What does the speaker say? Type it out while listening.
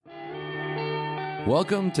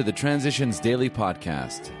Welcome to the Transitions Daily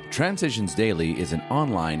podcast. Transitions Daily is an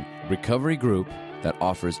online recovery group that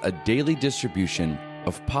offers a daily distribution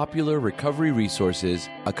of popular recovery resources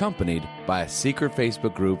accompanied by a secret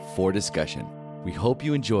Facebook group for discussion. We hope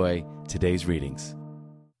you enjoy today's readings.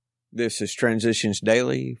 This is Transitions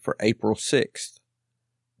Daily for April 6th,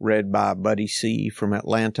 read by Buddy C. from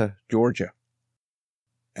Atlanta, Georgia.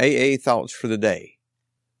 AA Thoughts for the Day.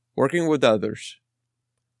 Working with others.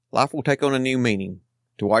 Life will take on a new meaning.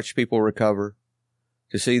 To watch people recover,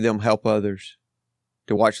 to see them help others,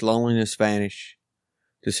 to watch loneliness vanish,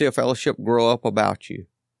 to see a fellowship grow up about you,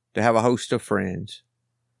 to have a host of friends.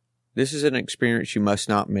 This is an experience you must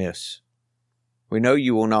not miss. We know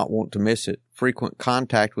you will not want to miss it. Frequent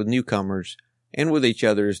contact with newcomers and with each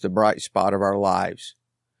other is the bright spot of our lives.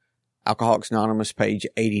 Alcoholics Anonymous, page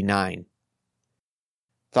 89.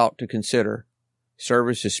 Thought to consider.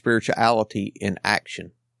 Service is spirituality in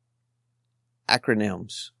action.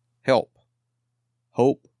 Acronyms: HELP,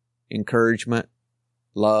 hope, encouragement,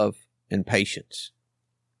 love, and patience.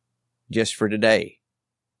 Just for today.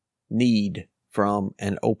 Need from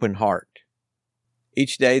an open heart.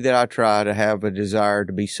 Each day that I try to have a desire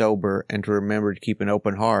to be sober and to remember to keep an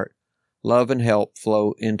open heart, love and help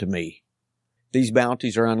flow into me. These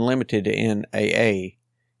bounties are unlimited in AA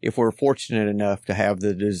if we're fortunate enough to have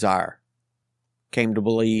the desire. Came to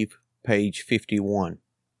Believe, page 51.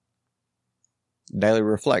 Daily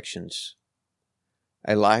Reflections.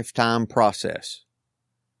 A lifetime process.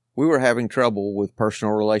 We were having trouble with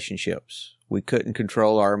personal relationships. We couldn't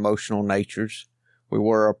control our emotional natures. We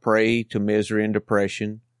were a prey to misery and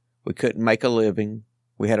depression. We couldn't make a living.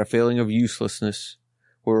 We had a feeling of uselessness.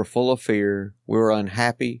 We were full of fear. We were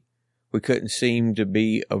unhappy. We couldn't seem to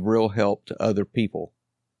be of real help to other people.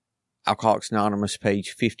 Alcoholics Anonymous, page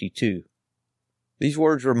 52. These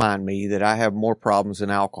words remind me that I have more problems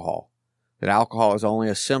than alcohol. That alcohol is only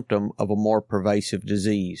a symptom of a more pervasive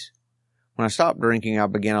disease. When I stopped drinking, I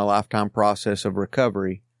began a lifetime process of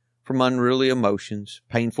recovery from unruly emotions,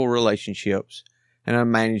 painful relationships, and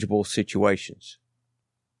unmanageable situations.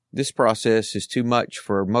 This process is too much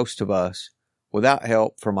for most of us without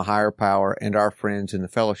help from a higher power and our friends in the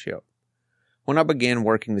fellowship. When I began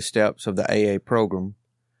working the steps of the AA program,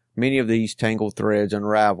 many of these tangled threads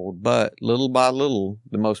unraveled, but little by little,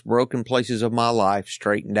 the most broken places of my life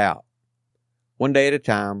straightened out. One day at a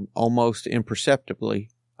time, almost imperceptibly,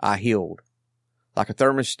 I healed. Like a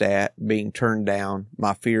thermostat being turned down,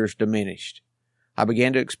 my fears diminished. I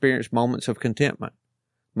began to experience moments of contentment.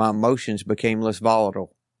 My emotions became less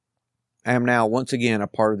volatile. I am now once again a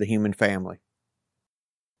part of the human family.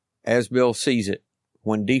 As Bill sees it,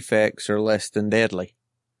 when defects are less than deadly.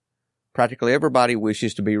 Practically everybody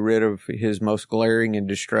wishes to be rid of his most glaring and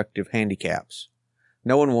destructive handicaps.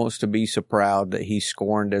 No one wants to be so proud that he's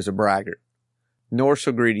scorned as a braggart, nor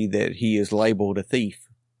so greedy that he is labeled a thief.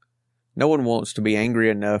 No one wants to be angry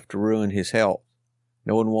enough to ruin his health.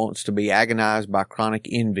 No one wants to be agonized by chronic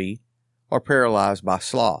envy or paralyzed by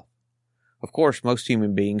sloth. Of course, most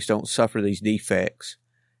human beings don't suffer these defects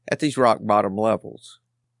at these rock-bottom levels,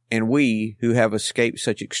 and we who have escaped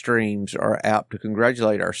such extremes are apt to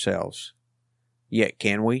congratulate ourselves. Yet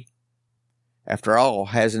can we? After all,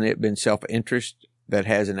 hasn't it been self-interest that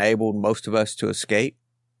has enabled most of us to escape?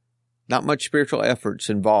 Not much spiritual efforts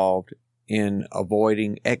involved in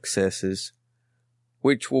avoiding excesses,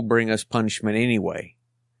 which will bring us punishment anyway.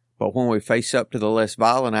 But when we face up to the less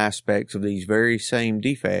violent aspects of these very same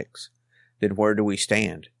defects, then where do we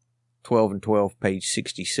stand? 12 and 12, page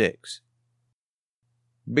 66.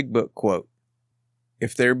 Big Book quote.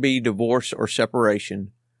 If there be divorce or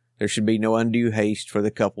separation, there should be no undue haste for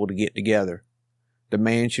the couple to get together. The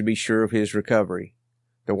man should be sure of his recovery.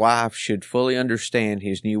 The wife should fully understand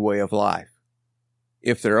his new way of life.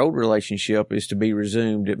 If their old relationship is to be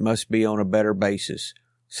resumed, it must be on a better basis,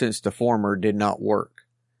 since the former did not work.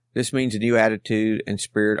 This means a new attitude and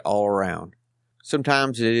spirit all around.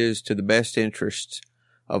 Sometimes it is to the best interests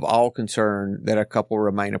of all concerned that a couple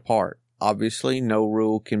remain apart. Obviously, no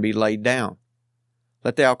rule can be laid down.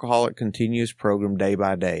 Let the alcoholic continue his program day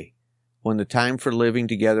by day. When the time for living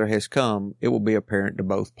together has come, it will be apparent to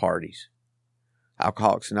both parties.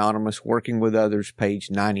 Alcoholics Anonymous, Working with Others,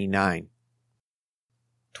 page 99.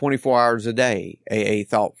 24 hours a day, AA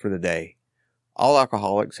Thought for the Day. All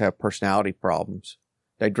alcoholics have personality problems.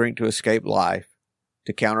 They drink to escape life,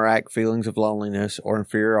 to counteract feelings of loneliness or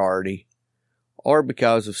inferiority, or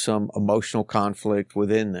because of some emotional conflict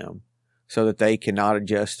within them, so that they cannot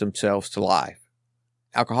adjust themselves to life.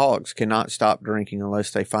 Alcoholics cannot stop drinking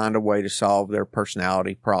unless they find a way to solve their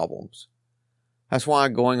personality problems. That's why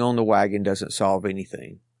going on the wagon doesn't solve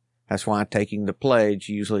anything. That's why taking the pledge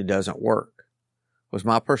usually doesn't work. Was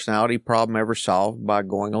my personality problem ever solved by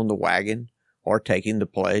going on the wagon or taking the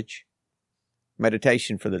pledge?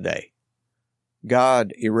 Meditation for the day.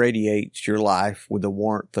 God irradiates your life with the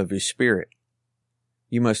warmth of His Spirit.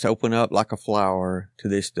 You must open up like a flower to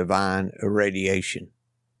this divine irradiation.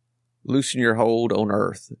 Loosen your hold on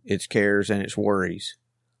earth, its cares and its worries.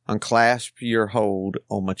 Unclasp your hold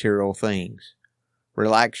on material things.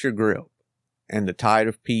 Relax your grip, and the tide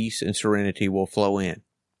of peace and serenity will flow in.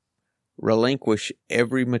 Relinquish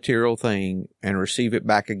every material thing and receive it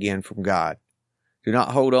back again from God. Do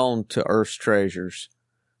not hold on to earth's treasures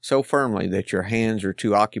so firmly that your hands are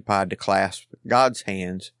too occupied to clasp God's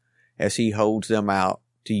hands as He holds them out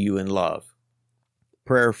to you in love.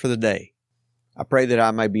 Prayer for the day. I pray that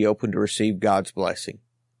I may be open to receive God's blessing.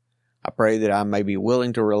 I pray that I may be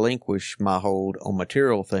willing to relinquish my hold on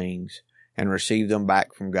material things and receive them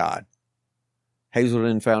back from God.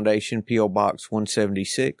 Hazelden Foundation, P.O. Box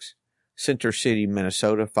 176, Center City,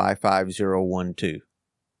 Minnesota 55012.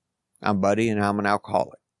 I'm Buddy, and I'm an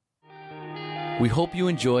alcoholic. We hope you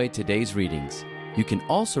enjoyed today's readings. You can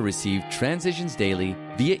also receive Transitions Daily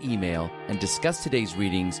via email and discuss today's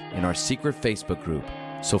readings in our secret Facebook group.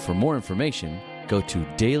 So for more information, go to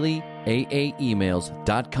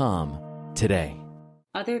dailyaaemails.com today.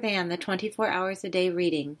 Other than the 24 hours a day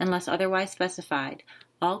reading, unless otherwise specified,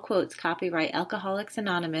 all quotes copyright Alcoholics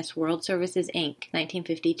Anonymous World Services, Inc.,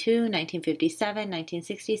 1952, 1957,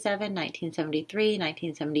 1967, 1973,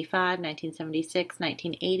 1975, 1976,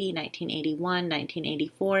 1980, 1981,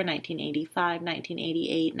 1984, 1985,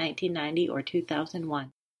 1988, 1990, or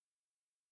 2001.